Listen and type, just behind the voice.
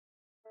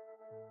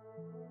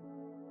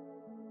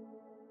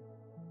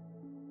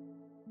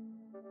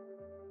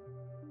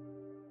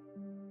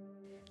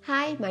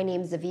Hi, my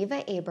name is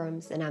Aviva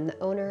Abrams, and I'm the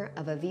owner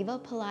of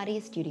Aviva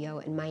Pilates Studio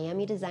in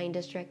Miami Design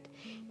District.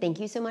 Thank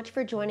you so much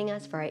for joining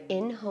us for our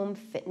in-home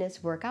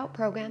fitness workout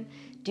program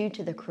due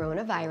to the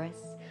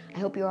coronavirus. I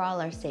hope you all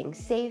are staying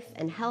safe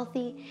and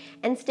healthy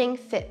and staying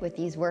fit with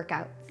these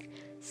workouts.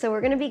 So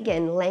we're going to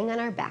begin laying on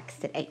our backs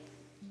today.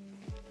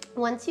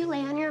 Once you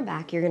lay on your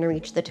back, you're going to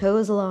reach the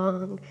toes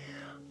long.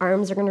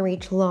 Arms are going to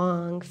reach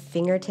long,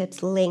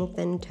 fingertips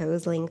lengthen,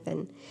 toes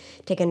lengthen.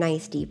 Take a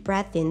nice deep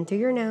breath in through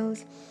your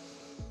nose.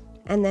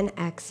 And then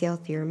exhale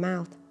through your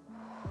mouth.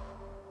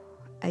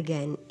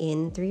 Again,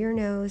 in through your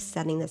nose,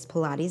 setting this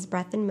Pilates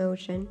breath in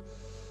motion.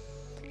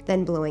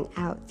 Then blowing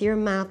out through your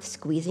mouth,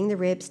 squeezing the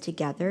ribs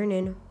together and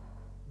in.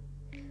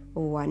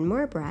 One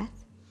more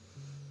breath.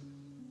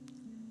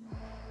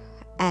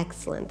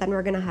 Excellent. Then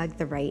we're going to hug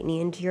the right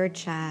knee into your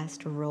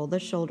chest. Roll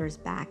the shoulders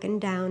back and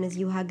down as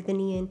you hug the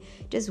knee in,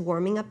 just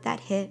warming up that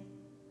hip.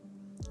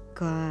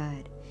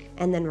 Good.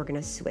 And then we're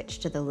going to switch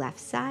to the left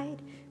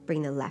side.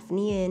 Bring the left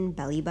knee in,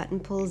 belly button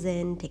pulls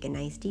in, take a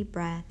nice deep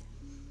breath.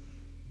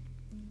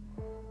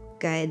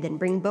 Good, then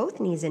bring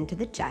both knees into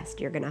the chest.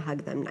 You're gonna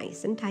hug them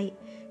nice and tight.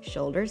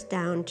 Shoulders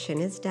down, chin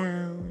is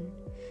down.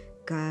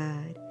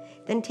 Good.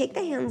 Then take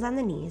the hands on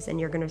the knees and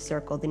you're gonna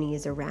circle the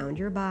knees around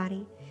your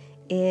body.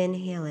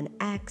 Inhale and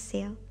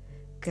exhale.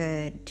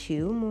 Good,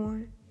 two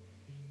more.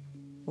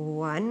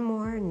 One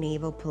more,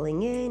 navel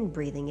pulling in,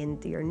 breathing in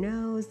through your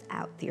nose,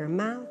 out through your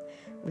mouth.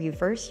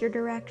 Reverse your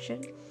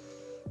direction.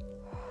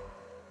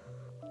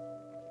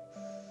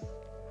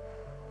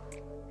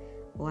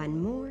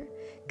 One more.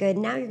 Good.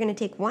 Now you're going to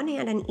take one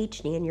hand on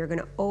each knee and you're going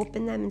to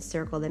open them and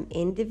circle them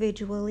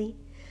individually,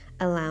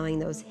 allowing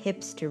those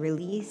hips to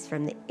release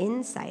from the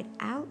inside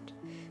out.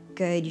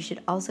 Good. You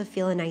should also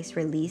feel a nice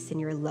release in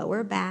your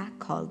lower back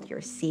called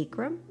your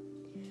sacrum.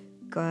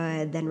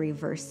 Good. Then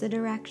reverse the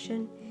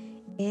direction.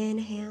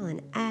 Inhale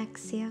and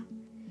exhale.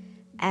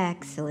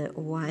 Excellent.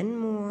 One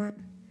more.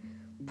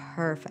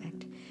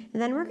 Perfect.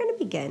 And then we're going to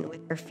begin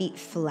with our feet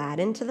flat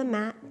into the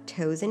mat,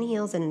 toes and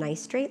heels in a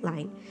nice straight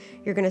line.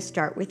 You're going to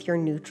start with your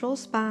neutral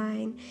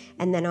spine,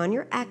 and then on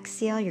your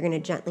exhale, you're going to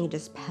gently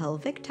just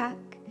pelvic tuck.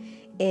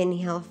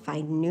 Inhale,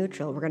 find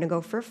neutral. We're going to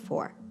go for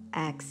 4.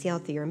 Exhale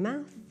through your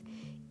mouth.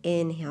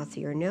 Inhale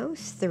through your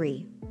nose.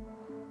 3,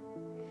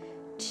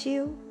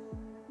 2,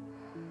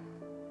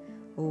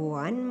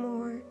 1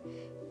 more.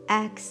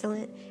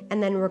 Excellent.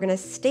 And then we're going to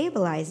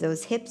stabilize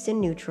those hips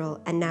in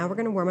neutral. And now we're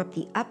going to warm up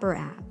the upper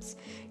abs.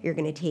 You're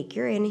going to take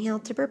your inhale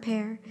to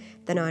prepare.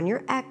 Then on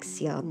your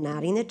exhale,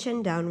 nodding the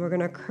chin down, we're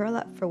going to curl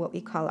up for what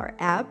we call our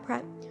ab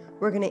prep.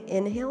 We're going to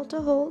inhale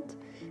to hold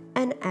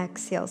and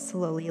exhale,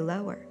 slowly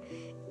lower.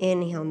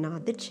 Inhale,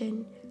 nod the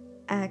chin.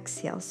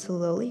 Exhale,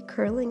 slowly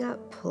curling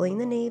up, pulling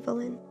the navel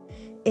in.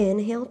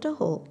 Inhale to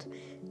hold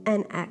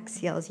and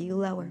exhale as you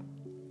lower.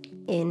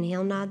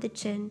 Inhale, nod the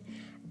chin.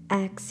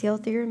 Exhale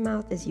through your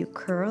mouth as you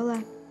curl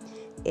up.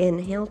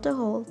 Inhale to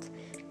hold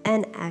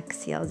and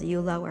exhale as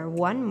you lower.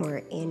 One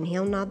more.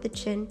 Inhale, nod the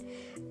chin.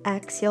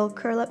 Exhale,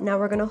 curl up. Now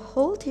we're going to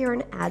hold here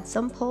and add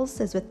some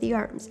pulses with the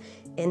arms.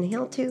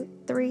 Inhale, 2,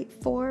 3,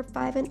 4,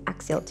 5, and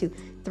exhale, 2,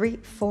 3,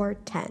 4,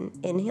 10.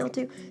 Inhale,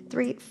 2,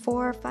 3,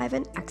 4, 5,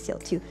 and exhale,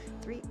 2,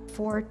 3,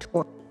 4,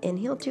 20.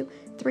 Inhale, 2,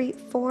 3,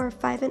 4,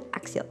 5, and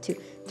exhale, 2,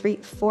 3,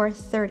 4,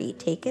 30.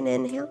 Take an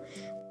inhale.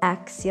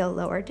 Exhale,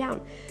 lower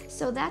down.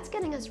 So that's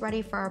getting us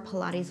ready for our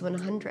Pilates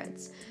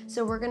 100s.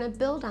 So we're going to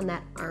build on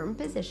that arm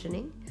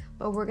positioning,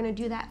 but we're going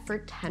to do that for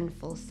 10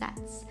 full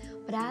sets.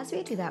 But as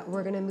we do that,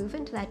 we're going to move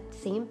into that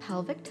same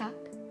pelvic tuck.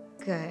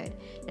 Good.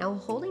 Now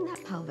holding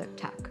that pelvic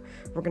tuck,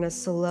 we're going to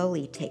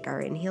slowly take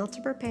our inhale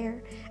to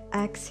prepare.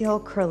 Exhale,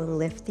 curl and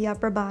lift the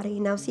upper body.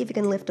 Now see if you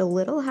can lift a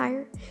little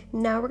higher.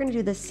 Now we're going to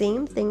do the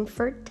same thing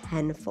for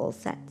 10 full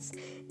sets.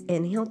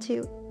 Inhale,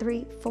 2,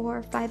 3,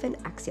 4, 5, and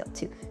exhale,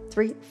 2,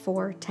 3,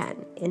 4,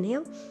 10.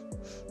 Inhale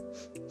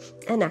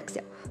and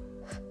exhale.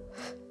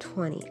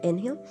 20.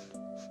 Inhale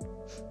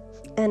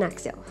and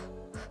exhale.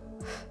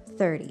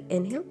 30.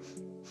 Inhale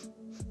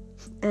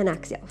and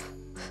exhale.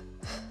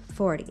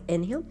 40.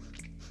 Inhale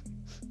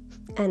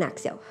and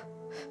exhale.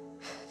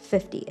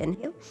 50.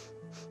 Inhale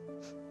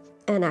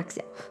and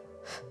exhale.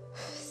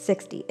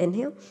 60.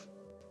 Inhale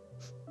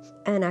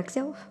and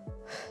exhale.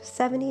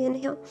 70.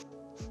 Inhale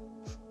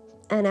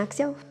and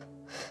exhale.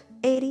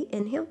 80.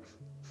 Inhale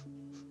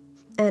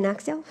and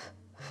exhale.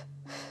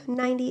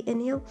 90.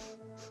 Inhale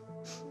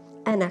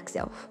and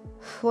exhale.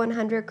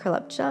 100. Curl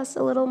up just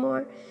a little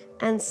more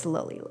and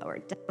slowly lower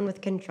down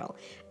with control.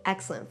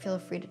 Excellent. Feel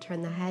free to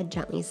turn the head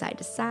gently side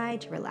to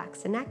side to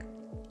relax the neck.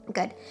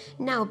 Good.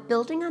 Now,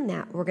 building on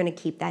that, we're going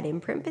to keep that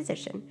imprint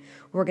position.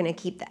 We're going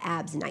to keep the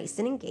abs nice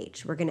and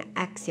engaged. We're going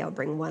to exhale,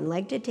 bring one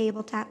leg to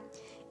tabletop.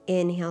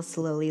 Inhale,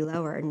 slowly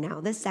lower. Now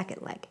the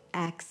second leg.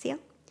 Exhale.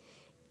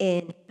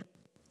 Inhale.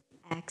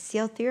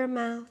 Exhale through your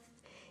mouth.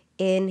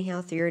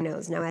 Inhale through your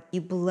nose. Now, as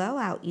you blow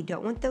out, you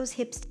don't want those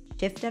hips to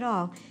shift at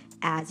all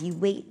as you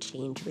weight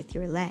change with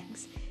your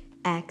legs.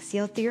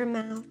 Exhale through your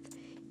mouth.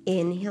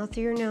 Inhale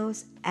through your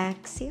nose,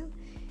 exhale.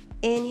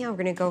 Inhale, we're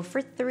gonna go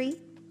for 3.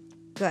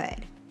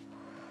 Good.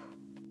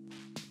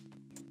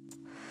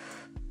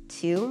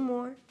 2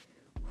 more.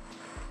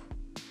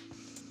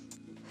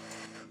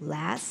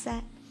 Last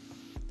set.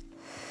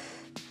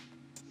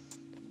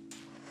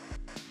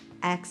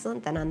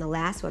 Excellent. Then on the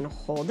last one,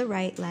 hold the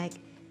right leg,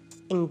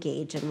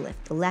 engage and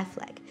lift the left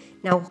leg.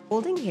 Now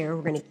holding here,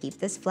 we're gonna keep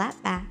this flat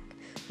back.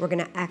 We're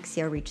gonna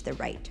exhale, reach the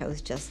right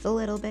toes just a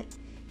little bit.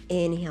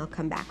 Inhale,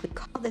 come back. We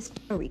call this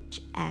toe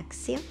reach.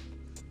 Exhale,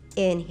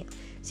 inhale.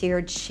 So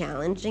you're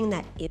challenging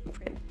that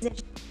imprint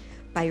position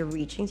by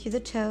reaching through the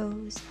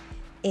toes.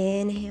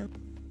 Inhale,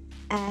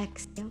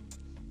 exhale,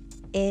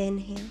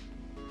 inhale,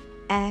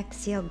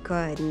 exhale.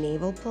 Good.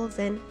 Navel pulls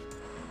in.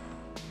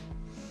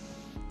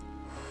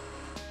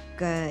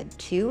 Good.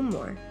 2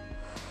 more.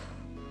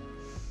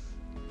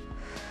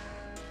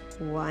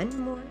 1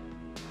 more.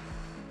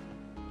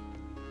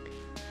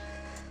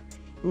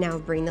 Now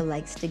bring the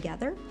legs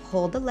together.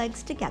 Hold the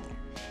legs together.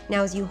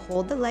 Now as you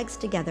hold the legs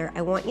together,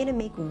 I want you to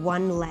make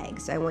one leg.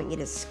 So I want you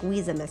to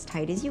squeeze them as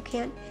tight as you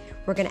can.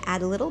 We're gonna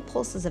add little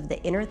pulses of the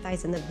inner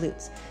thighs and the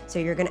glutes. So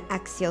you're gonna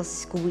exhale,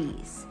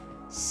 squeeze,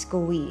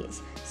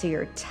 squeeze. So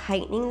you're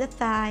tightening the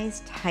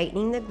thighs,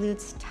 tightening the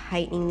glutes,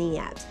 tightening the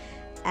abs.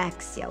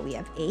 Exhale, we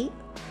have 8,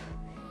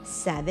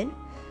 7,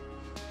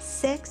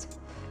 6,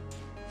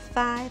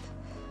 5,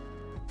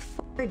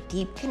 4,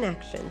 deep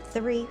connection,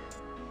 3,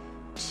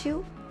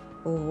 2,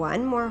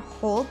 1 more.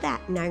 Hold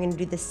that. Now you're going to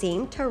do the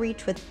same toe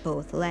reach with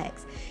both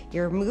legs.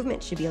 Your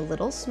movement should be a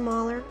little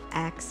smaller.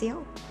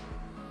 Exhale.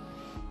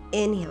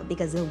 Inhale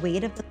because the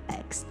weight of the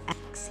legs.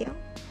 Exhale.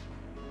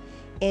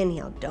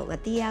 Inhale. Don't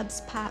let the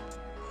abs pop.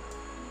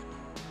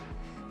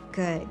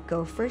 Good.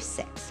 Go for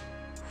 6,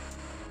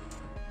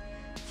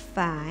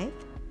 5,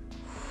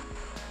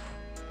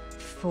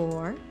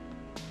 4,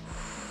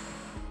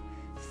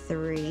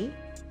 3,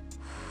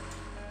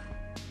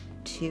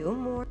 2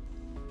 more.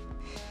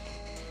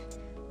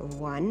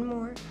 1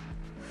 more.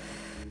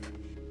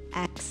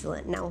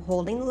 Excellent. Now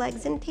holding the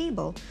legs in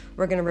table,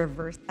 we're going to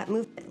reverse that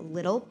movement.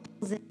 Little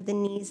pulls into the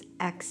knees,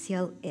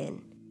 exhale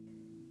in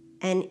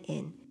and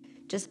in.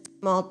 Just a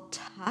small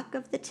tuck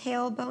of the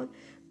tailbone,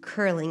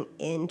 curling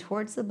in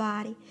towards the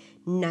body,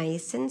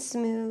 nice and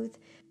smooth.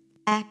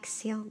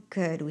 Exhale.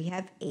 Good. We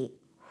have 8,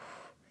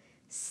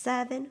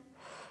 7,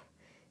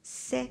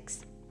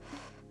 6,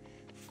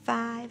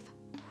 5,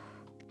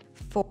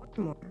 4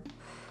 more,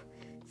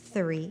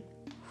 3,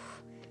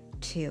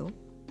 2,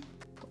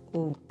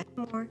 1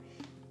 more.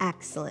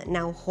 Excellent.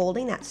 Now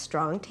holding that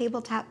strong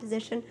tabletop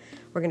position,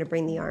 we're going to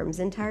bring the arms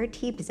into our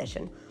T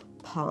position.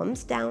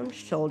 Palms down,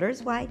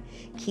 shoulders wide.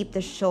 Keep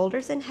the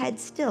shoulders and head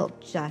still,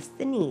 just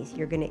the knees.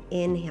 You're going to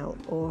inhale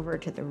over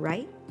to the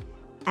right.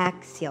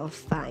 Exhale,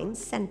 find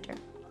center.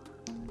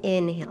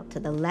 Inhale to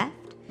the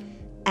left.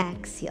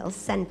 Exhale,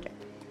 center.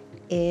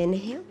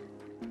 Inhale.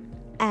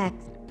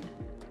 Exhale.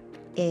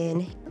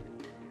 Inhale.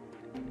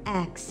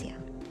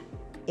 Exhale.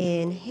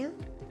 Inhale.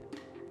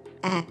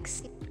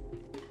 Exhale.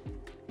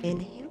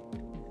 Inhale.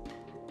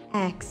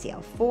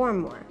 Exhale. 4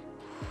 more.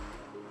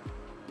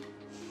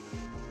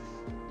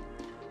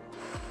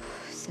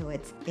 So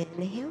it's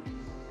inhale,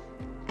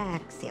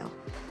 exhale.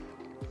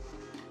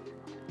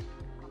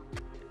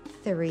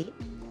 3,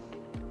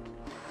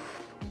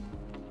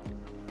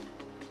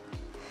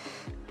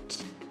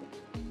 2,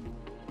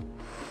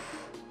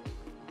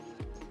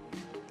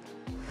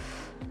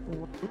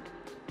 1.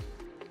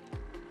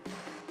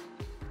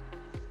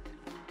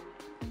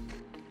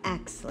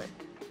 Excellent.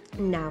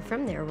 Now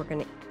from there, we're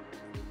going to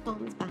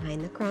palms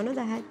behind the crown of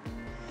the head.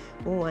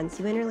 Once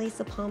you interlace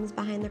the palms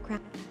behind the crown,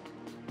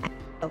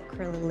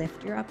 curl and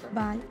lift your upper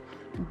body,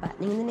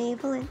 buttoning the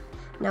navel in.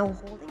 Now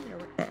holding your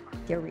neck,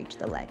 you'll reach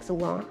the legs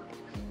long.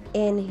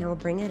 Inhale,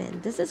 bring it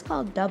in. This is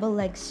called double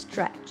leg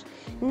stretch.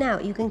 Now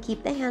you can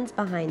keep the hands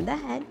behind the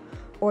head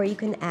or you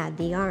can add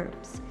the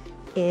arms.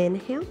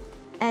 Inhale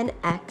and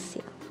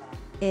exhale.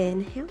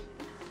 Inhale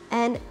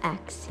and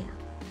exhale.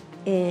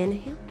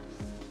 Inhale,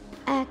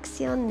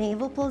 exhale,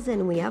 navel pulls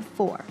in. We have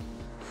 4,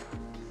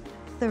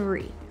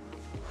 3,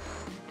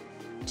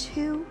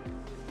 2,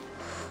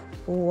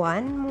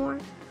 1 more.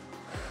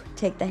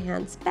 Take the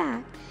hands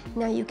back.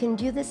 Now you can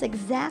do this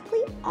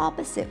exactly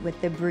opposite with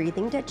the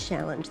breathing to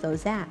challenge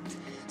those abs.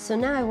 So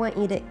now I want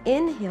you to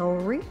inhale,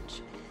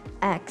 reach,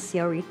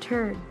 exhale,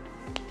 return.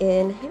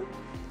 Inhale,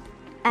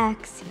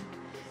 exhale.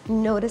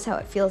 Notice how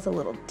it feels a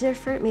little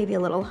different, maybe a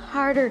little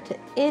harder to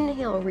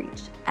inhale,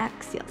 reach,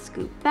 exhale,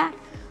 scoop back.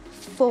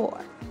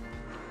 4,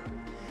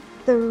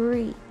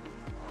 3,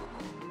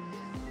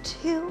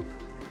 2,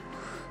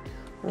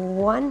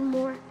 1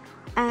 more.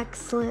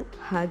 Excellent.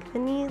 Hug the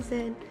knees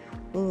in,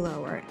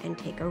 lower, and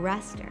take a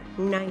rester.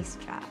 Nice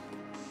job.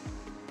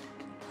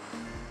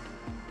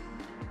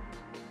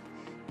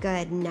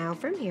 Good. Now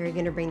from here, you're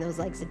going to bring those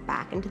legs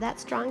back into that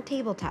strong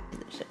tabletop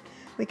position.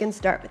 We can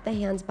start with the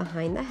hands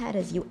behind the head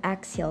as you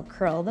exhale,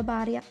 curl the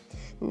body up.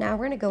 Now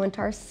we're going to go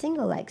into our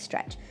single leg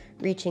stretch,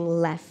 reaching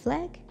left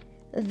leg,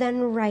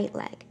 then right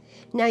leg.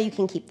 Now you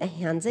can keep the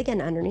hands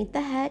again underneath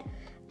the head.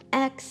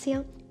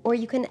 Exhale, Or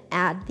you can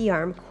add the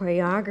arm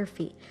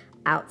choreography.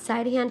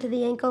 Outside hand to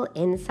the ankle,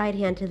 inside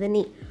hand to the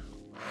knee.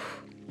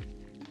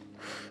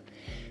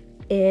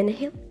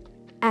 Inhale,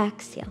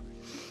 exhale.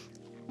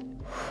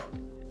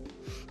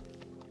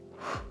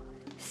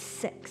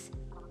 6,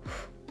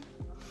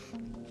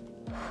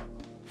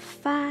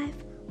 5,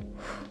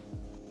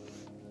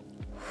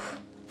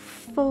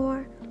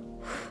 4,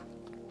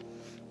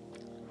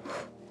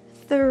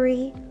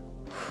 3,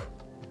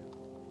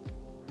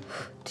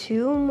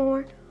 2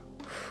 more.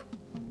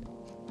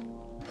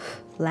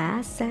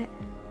 Last set.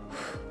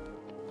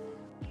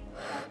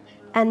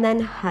 And then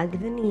hug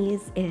the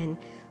knees in,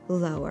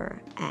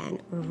 lower,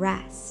 and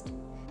rest.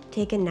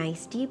 Take a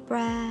nice deep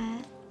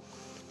breath.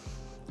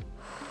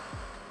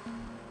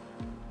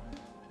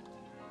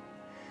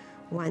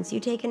 Once you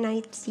take a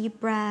nice deep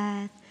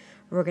breath,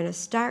 we're going to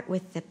start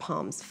with the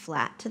palms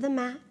flat to the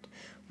mat.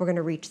 We're going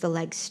to reach the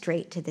legs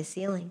straight to the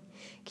ceiling.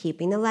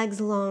 Keeping the legs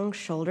long,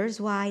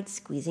 shoulders wide,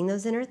 squeezing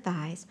those inner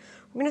thighs.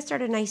 We're going to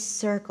start a nice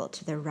circle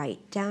to the right,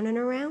 down and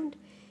around.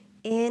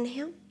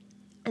 Inhale,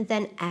 and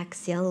then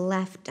exhale,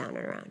 left, down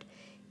and around.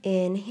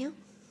 Inhale,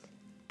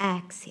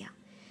 exhale,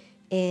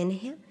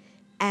 inhale,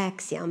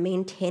 exhale,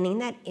 maintaining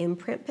that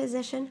imprint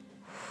position.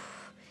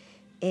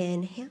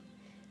 Inhale,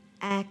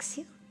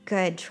 exhale.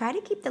 Good. Try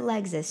to keep the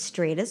legs as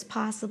straight as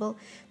possible,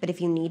 but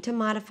if you need to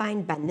modify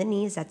and bend the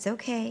knees, that's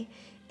okay.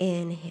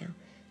 Inhale,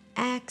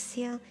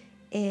 exhale,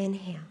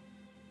 inhale,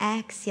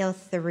 exhale.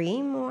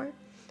 3 more.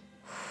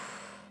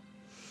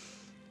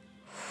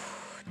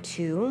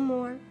 2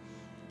 more.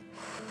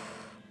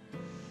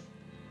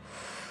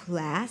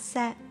 Last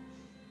set.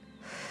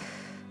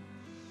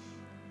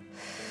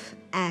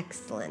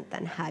 Excellent.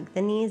 Then hug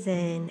the knees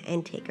in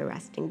and take a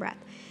resting breath.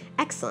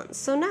 Excellent.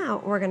 So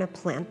now we're going to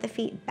plant the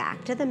feet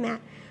back to the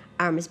mat,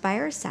 arms by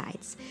our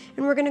sides,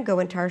 and we're going to go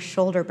into our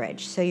shoulder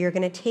bridge. So you're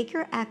going to take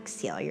your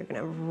exhale. You're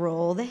going to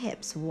roll the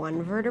hips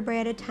 1 vertebrae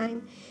at a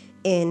time.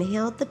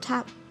 Inhale at the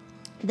top,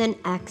 then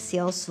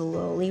exhale,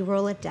 slowly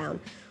roll it down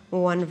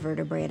 1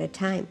 vertebrae at a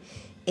time.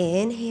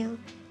 Inhale,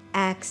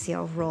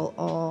 exhale, roll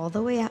all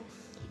the way up.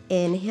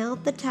 Inhale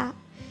at the top,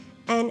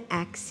 and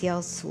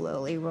exhale,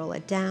 slowly roll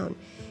it down.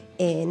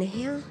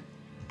 Inhale,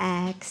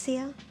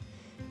 exhale,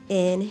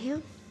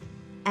 inhale,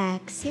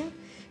 exhale.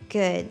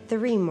 Good.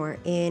 3 more.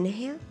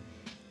 Inhale,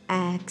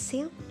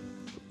 exhale,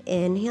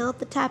 inhale at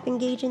the top,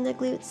 engaging the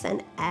glutes,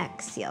 and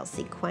exhale,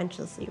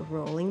 sequentially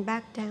rolling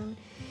back down.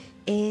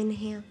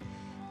 Inhale,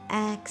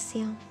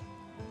 exhale,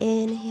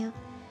 inhale,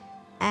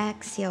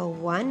 exhale.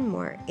 1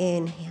 more.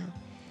 Inhale,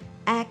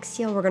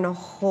 exhale. We're going to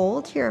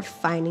hold here,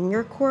 finding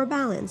your core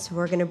balance.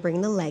 We're going to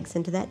bring the legs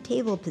into that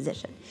table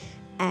position.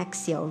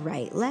 Exhale,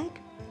 right leg.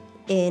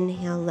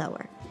 Inhale,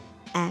 lower.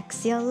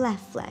 Exhale,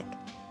 left leg.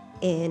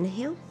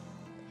 Inhale,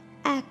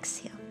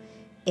 exhale,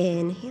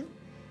 inhale,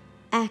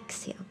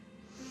 exhale.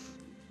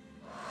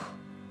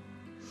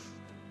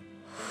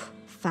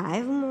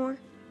 5 more.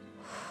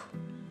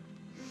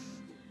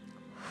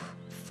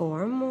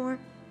 4 more.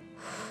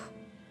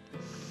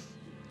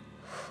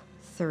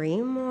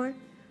 3 more.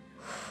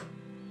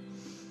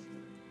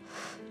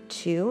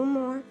 2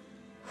 more.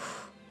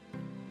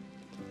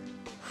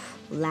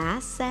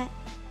 Last set.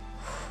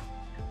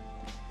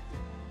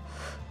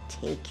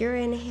 Take your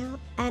inhale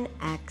and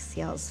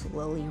exhale,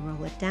 slowly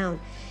roll it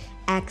down.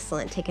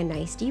 Excellent. Take a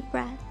nice deep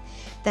breath.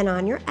 Then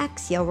on your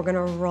exhale, we're going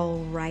to roll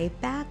right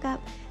back up.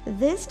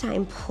 This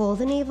time, pull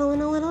the navel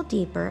in a little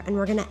deeper, and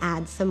we're going to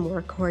add some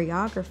more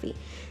choreography.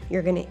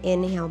 You're going to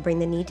inhale, bring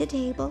the knee to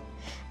table.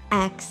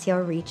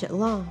 Exhale, reach it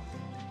long.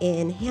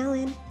 Inhale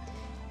in,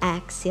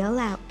 exhale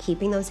out,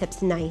 keeping those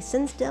hips nice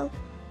and still.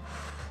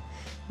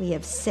 We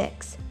have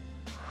 6,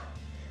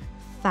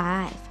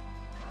 5,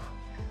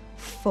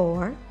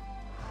 4,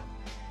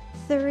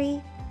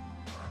 3,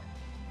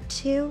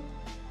 2,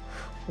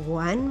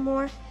 1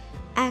 more.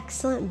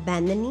 Excellent.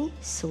 Bend the knee,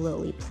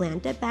 slowly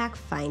plant it back,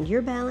 find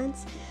your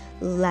balance.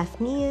 Left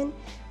knee in,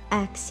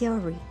 exhale,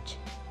 reach.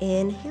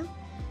 Inhale,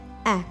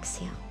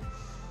 exhale.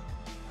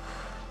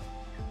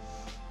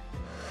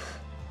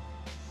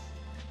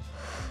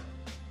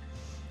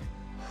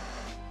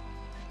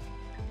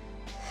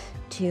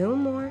 2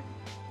 more.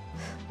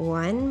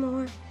 1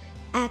 more.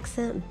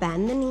 Excellent.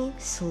 Bend the knee,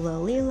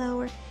 slowly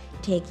lower.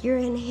 Take your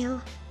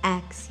inhale,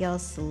 exhale,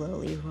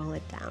 slowly roll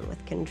it down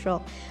with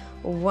control.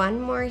 1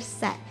 more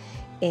set.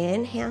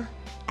 Inhale,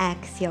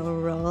 exhale,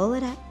 roll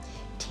it up.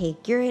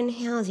 Take your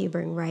inhale as you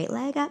bring right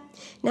leg up.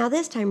 Now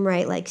this time,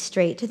 right leg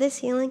straight to the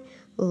ceiling.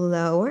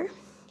 Lower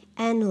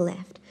and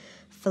lift.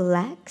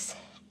 Flex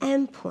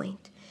and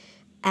point.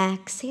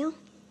 Exhale,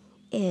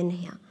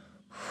 inhale.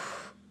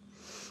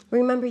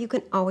 Remember, you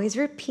can always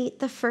repeat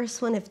the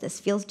first one if this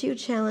feels too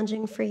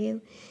challenging for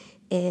you.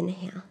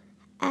 Inhale,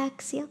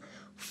 exhale.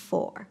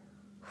 4,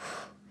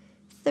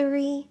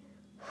 3,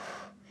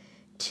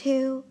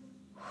 2,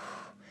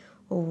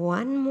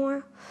 1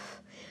 more.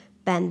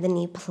 Bend the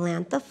knee,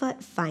 plant the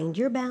foot, find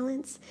your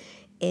balance.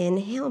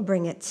 Inhale,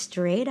 bring it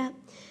straight up.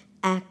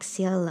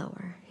 Exhale,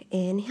 lower.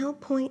 Inhale,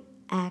 point.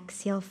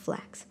 Exhale,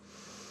 flex.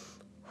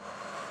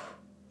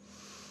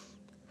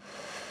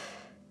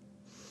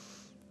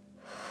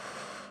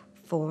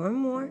 4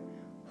 more.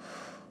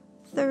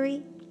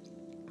 3,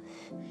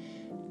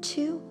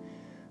 2,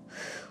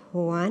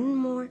 1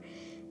 more.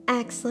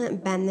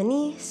 Excellent. Bend the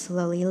knee,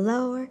 slowly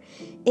lower.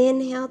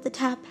 Inhale at the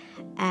top,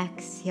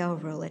 exhale,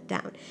 roll it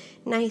down.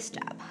 Nice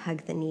job.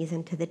 Hug the knees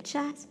into the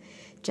chest.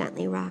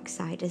 Gently rock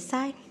side to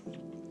side.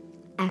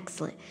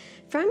 Excellent.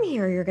 From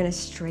here, you're going to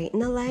straighten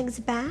the legs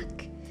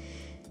back,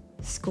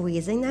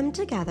 squeezing them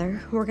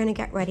together. We're going to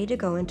get ready to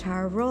go into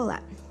our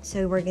roll-up.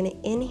 So we're going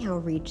to inhale,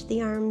 reach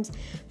the arms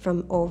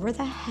from over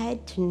the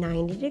head to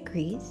 90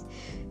 degrees.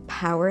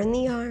 Power in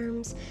the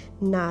arms,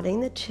 nodding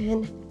the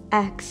chin.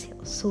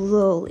 Exhale,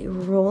 slowly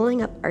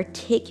rolling up,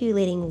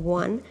 articulating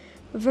one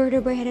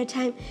vertebrae at a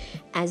time.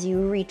 As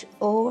you reach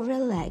over the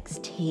legs,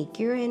 take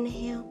your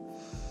inhale.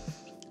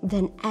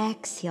 Then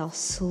exhale,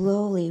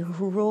 slowly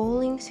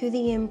rolling through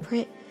the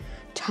imprint,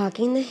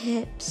 tucking the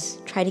hips.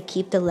 Try to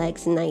keep the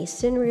legs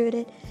nice and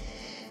rooted.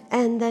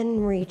 And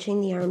then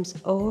reaching the arms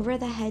over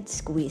the head,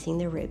 squeezing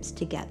the ribs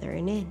together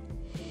and in.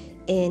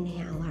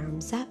 Inhale,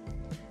 arms up.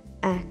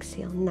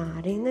 Exhale,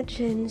 nodding the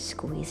chin,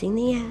 squeezing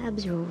the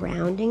abs,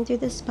 rounding through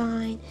the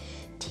spine.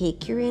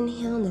 Take your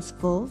inhale in this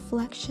full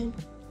flexion.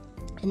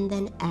 And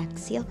then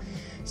exhale,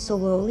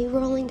 slowly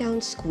rolling down,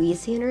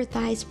 squeeze the inner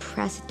thighs,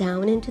 press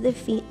down into the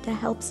feet to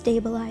help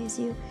stabilize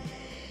you.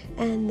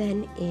 And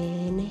then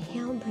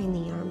inhale, bring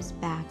the arms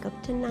back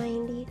up to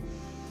 90.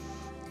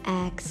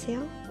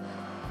 Exhale.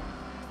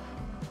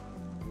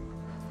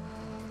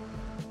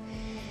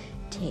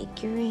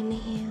 Take your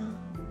inhale.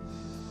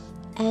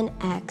 And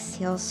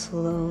exhale,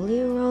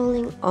 slowly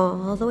rolling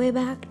all the way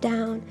back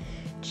down,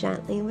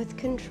 gently with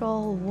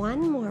control.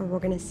 One more. We're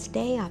going to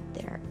stay up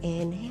there.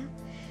 Inhale.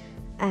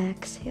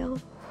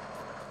 Exhale.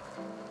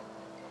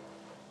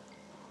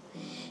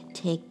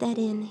 Take that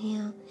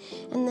inhale,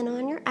 and then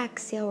on your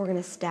exhale, we're going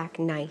to stack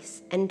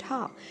nice and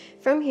tall.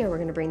 From here, we're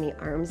going to bring the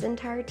arms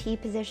into our T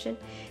position,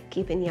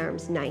 keeping the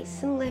arms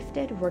nice and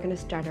lifted. We're going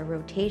to start a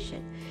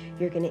rotation.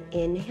 You're going to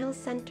inhale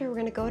center. We're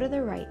going to go to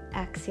the right.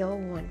 Exhale,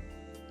 1,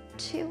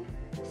 2,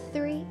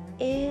 3.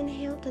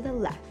 Inhale to the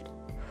left.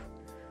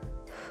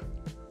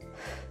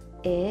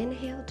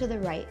 Inhale to the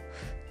right.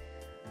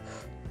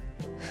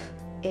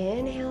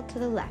 Inhale to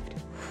the left.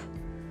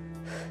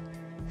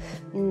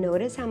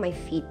 Notice how my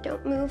feet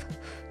don't move.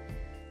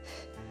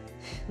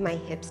 My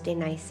hips stay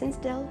nice and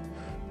still.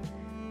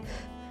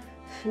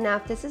 Now,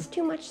 if this is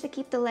too much to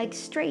keep the legs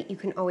straight, you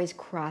can always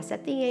cross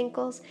at the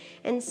ankles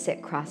and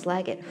sit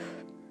cross-legged.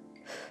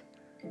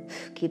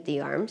 Keep the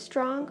arms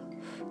strong.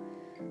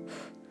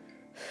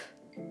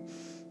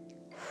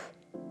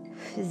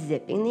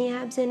 Zipping the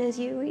abs in as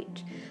you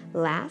reach.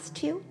 Last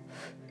 2.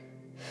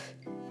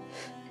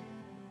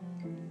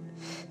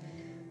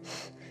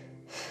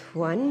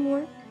 One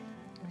more.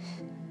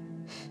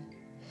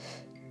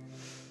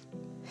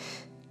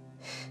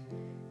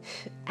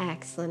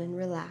 Excellent, and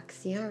relax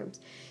the arms.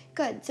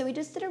 Good, so we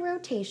just did a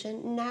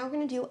rotation. Now we're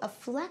gonna do a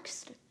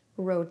flexed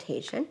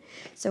rotation.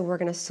 So we're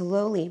gonna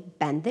slowly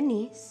bend the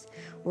knees.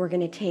 We're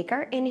gonna take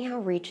our inhale,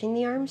 reaching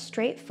the arms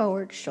straight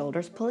forward,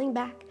 shoulders pulling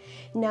back.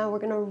 Now we're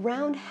gonna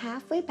round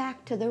halfway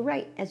back to the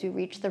right as we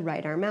reach the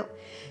right arm out.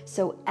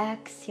 So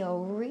exhale,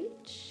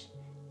 reach.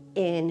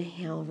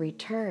 Inhale,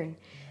 return.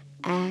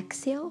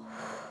 Exhale.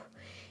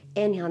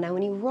 Inhale. Now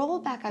when you roll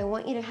back, I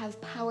want you to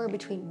have power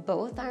between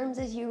both arms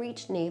as you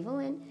reach, navel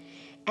in,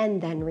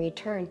 and then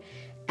return.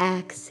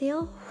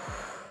 Exhale.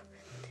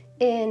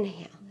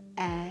 Inhale.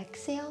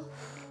 Exhale.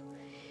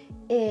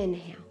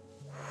 Inhale.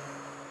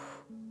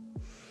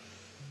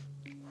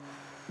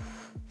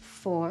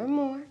 4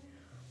 more.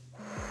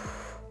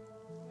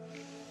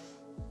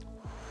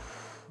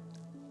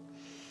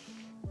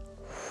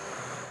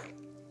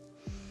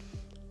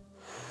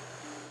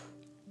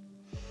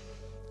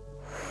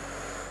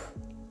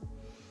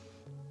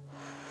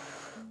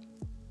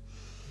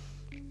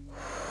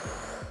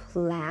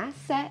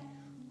 Last set.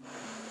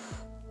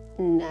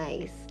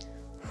 Nice.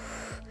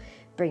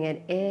 Bring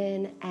it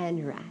in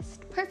and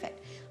rest.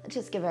 Perfect. Let's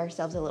just give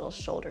ourselves a little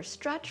shoulder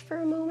stretch for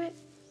a moment.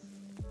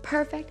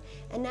 Perfect.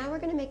 And now we're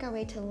going to make our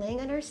way to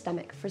laying on our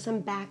stomach for some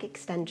back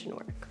extension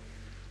work.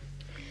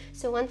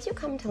 So once you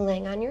come to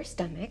laying on your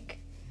stomach,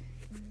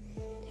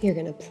 you're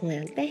going to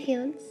plant the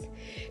hands.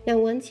 Now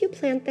once you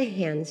plant the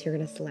hands, you're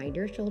going to slide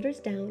your shoulders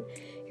down.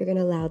 You're going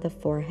to allow the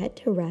forehead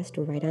to rest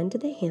right onto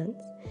the hands.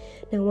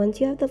 Now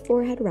once you have the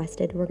forehead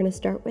rested, we're going to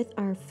start with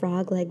our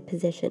frog leg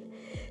position.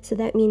 So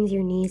that means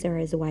your knees are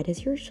as wide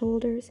as your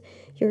shoulders,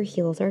 your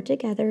heels are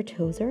together,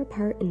 toes are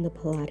apart in the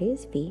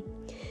Pilates V.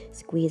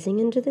 Squeezing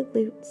into the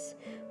glutes.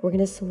 We're going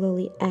to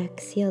slowly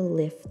exhale,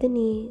 lift the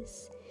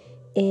knees.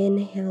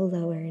 Inhale,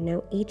 lower.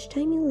 Now each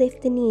time you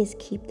lift the knees,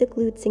 keep the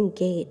glutes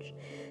engaged.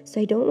 So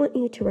I don't want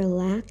you to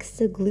relax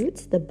the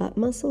glutes, the butt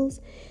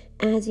muscles,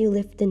 as you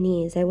lift the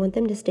knees. I want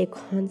them to stay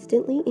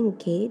constantly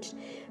engaged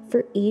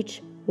for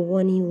each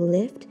one you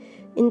lift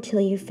until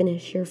you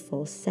finish your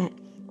full set.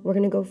 We're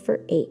going to go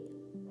for 8.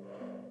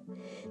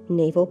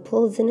 Navel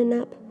pulls in and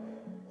up.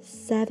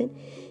 7.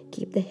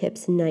 Keep the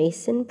hips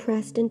nice and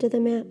pressed into the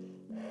mat.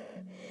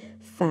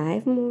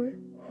 5 more.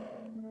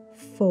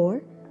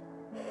 4.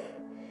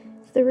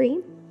 3.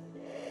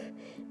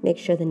 Make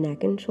sure the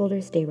neck and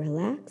shoulders stay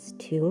relaxed.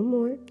 2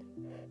 more.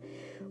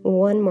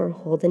 1 more.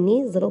 Hold the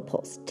knees, little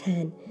pulse.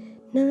 10,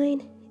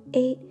 9,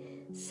 8,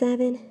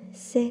 7,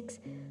 6,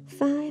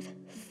 5,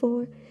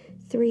 4,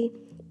 3,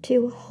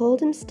 2. Hold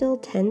them still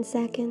 10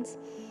 seconds.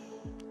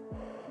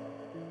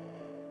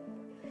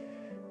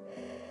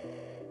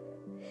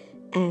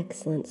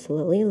 Excellent.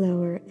 Slowly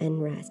lower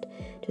and rest.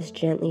 Just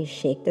gently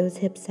shake those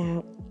hips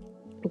out.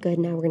 Good.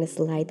 Now we're going to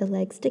slide the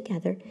legs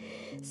together,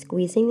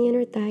 squeezing the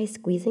inner thighs,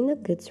 squeezing the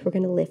glutes. We're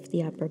going to lift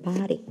the upper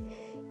body.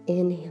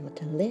 Inhale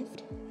to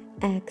lift.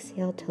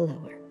 Exhale to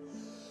lower.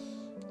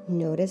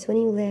 Notice when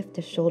you lift,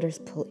 the shoulders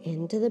pull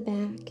into the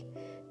back.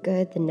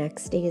 Good. The neck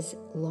stays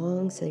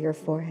long so your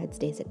forehead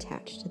stays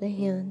attached to the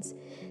hands.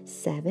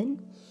 7,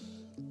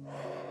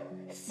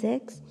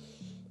 6,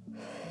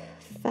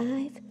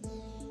 5,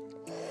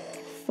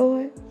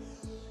 4,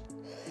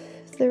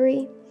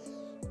 3,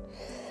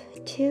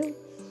 2,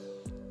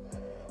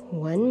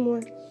 1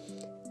 more.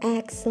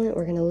 Excellent.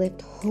 We're going to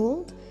lift,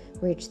 hold,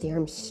 reach the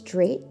arms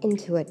straight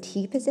into a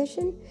T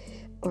position,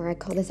 or I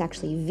call this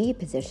actually V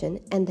position,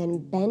 and then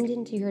bend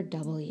into your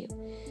W.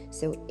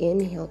 So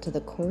inhale to the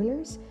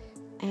corners,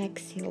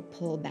 exhale,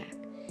 pull back.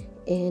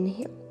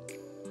 Inhale,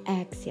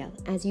 exhale.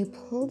 As you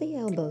pull the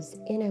elbows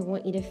in, I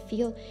want you to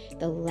feel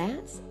the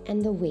lats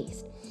and the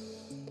waist.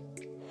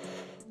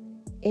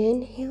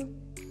 Inhale,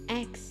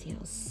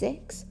 exhale.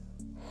 6,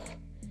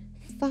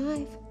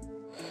 5,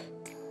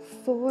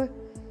 4,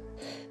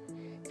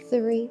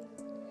 3,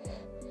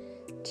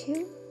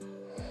 2,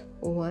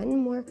 1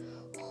 more.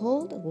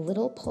 Hold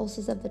little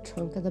pulses of the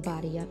trunk of the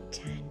body up.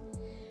 10,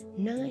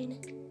 9,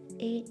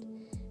 8,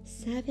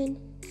 7,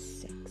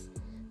 6,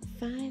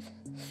 5,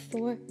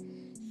 4,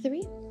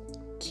 3,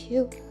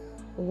 2,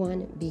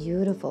 1.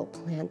 Beautiful.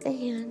 Plant the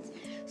hands.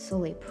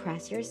 Slowly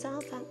press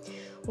yourself up.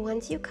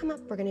 Once you come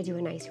up, we're going to do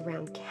a nice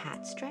round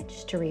cat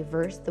stretch to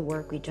reverse the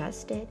work we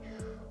just did.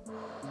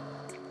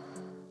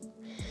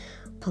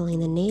 Pulling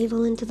the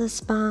navel into the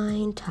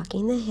spine,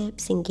 tucking the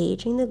hips,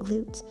 engaging the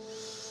glutes.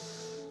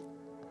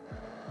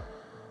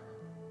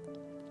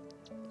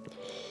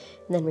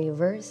 And then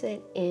reverse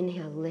it.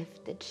 Inhale,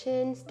 lift the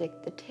chin, stick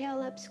the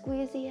tail up,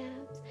 squeeze the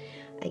abs.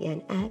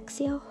 Again,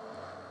 exhale.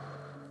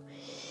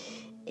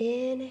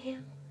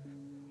 Inhale.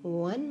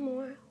 1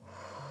 more.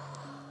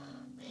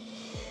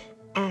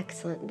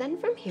 Excellent. Then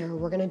from here,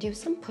 we're going to do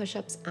some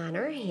push-ups on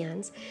our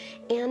hands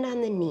and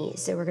on the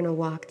knees. So we're going to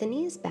walk the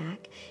knees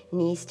back,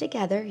 knees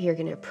together. You're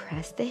going to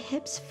press the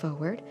hips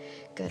forward.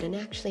 Good. And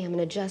actually, I'm going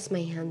to adjust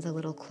my hands a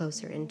little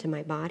closer into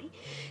my body.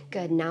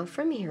 Good. Now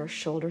from here,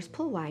 shoulders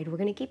pull wide. We're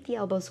going to keep the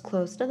elbows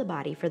close to the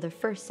body for the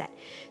first set.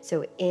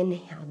 So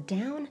inhale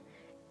down,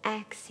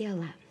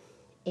 exhale up.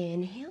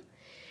 Inhale,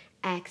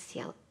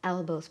 exhale.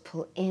 Elbows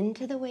pull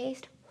into the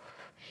waist.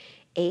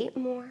 8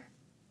 more.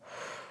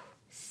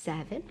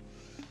 7,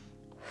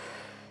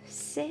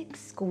 6,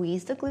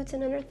 squeeze the glutes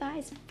and inner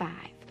thighs. 5,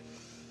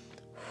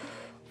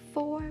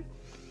 4,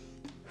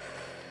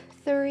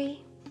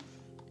 3,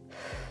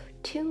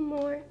 2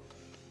 more,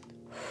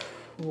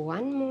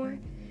 1 more.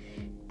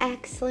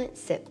 Excellent.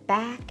 Sit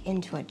back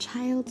into a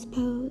child's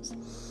pose.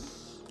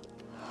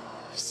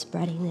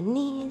 Spreading the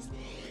knees,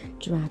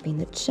 dropping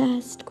the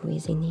chest,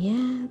 squeezing the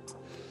abs.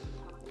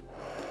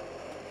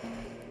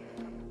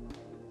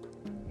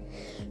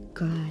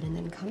 Good, and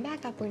then come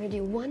back up. We're going to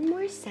do 1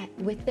 more set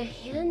with the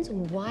hands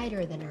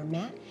wider than our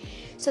mat,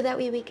 so that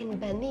way we can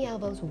bend the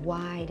elbows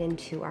wide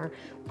into our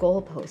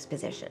goal post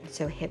position.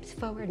 So hips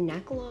forward,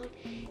 neck long.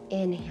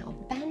 Inhale,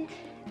 bend,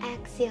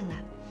 exhale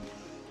up.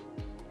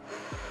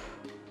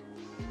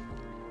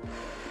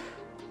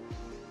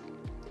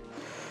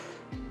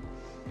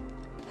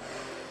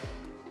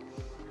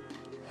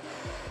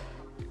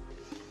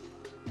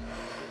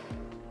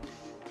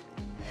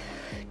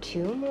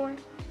 Two more.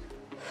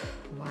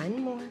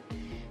 1 more.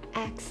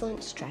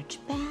 Excellent.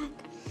 Stretch back.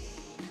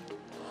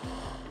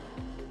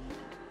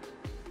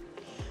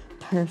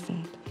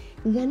 Perfect.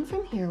 Then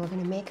from here, we're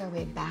going to make our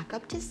way back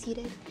up to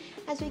seated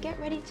as we get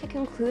ready to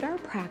conclude our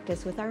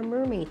practice with our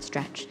mermaid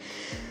stretch.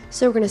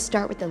 So we're going to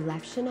start with the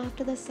left shin off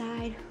to the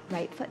side,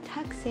 right foot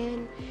tucks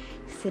in,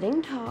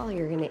 sitting tall.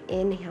 You're going to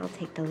inhale,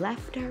 take the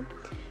left arm,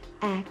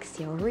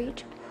 exhale,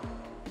 reach.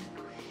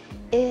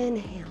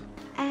 Inhale,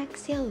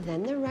 exhale,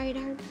 then the right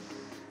arm.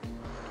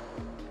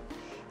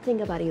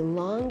 Think about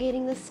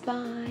elongating the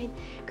spine,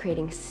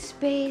 creating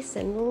space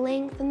and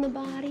length in the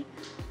body.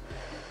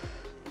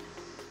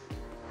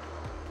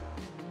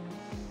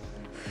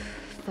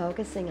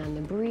 Focusing on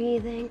the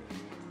breathing.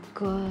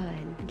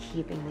 Good.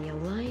 Keeping the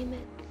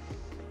alignment.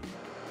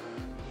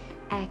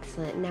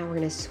 Excellent. Now we're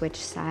going to switch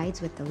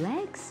sides with the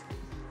legs.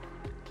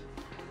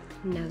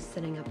 Now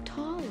sitting up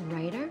tall,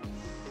 right arm.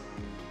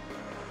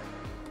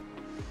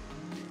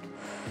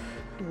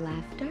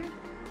 Left arm.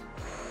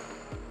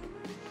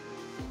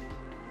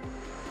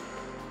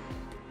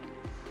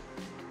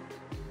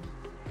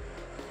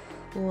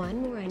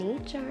 One more on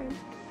each arm.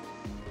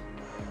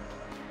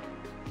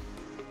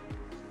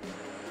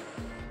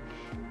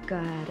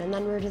 Good, and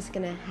then we're just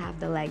gonna have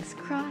the legs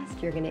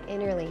crossed. You're gonna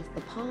interlace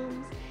the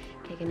palms,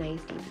 Take a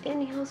nice deep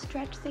inhale,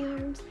 stretch the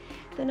arms.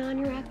 Then on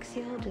your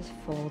exhale, just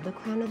fold the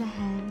crown of the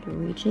head,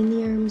 reaching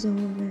the arms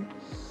over.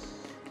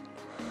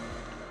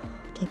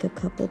 Take a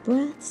couple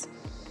breaths.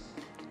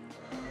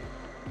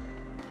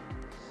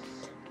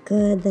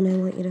 Good, then I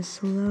want you to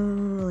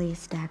slowly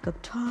stack up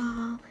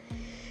tall.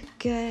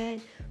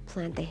 Good.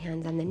 Plant the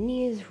hands on the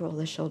knees, roll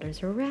the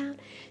shoulders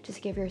around.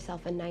 Just give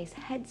yourself a nice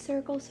head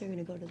circle. So you're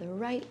gonna go to the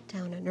right,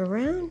 down and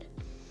around.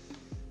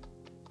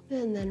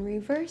 And then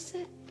reverse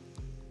it.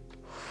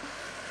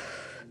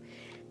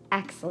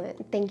 Excellent.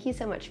 Thank you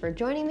so much for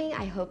joining me.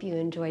 I hope you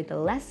enjoyed the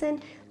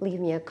lesson. Leave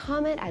me a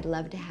comment. I'd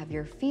love to have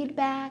your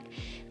feedback.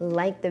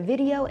 Like the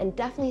video and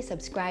definitely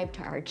subscribe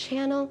to our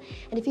channel.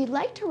 And if you'd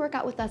like to work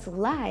out with us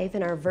live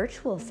in our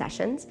virtual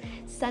sessions,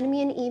 send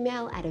me an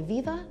email at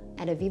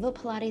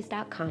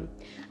aviva@avivapilates.com.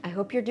 I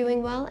hope you're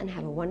doing well and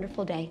have a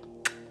wonderful day.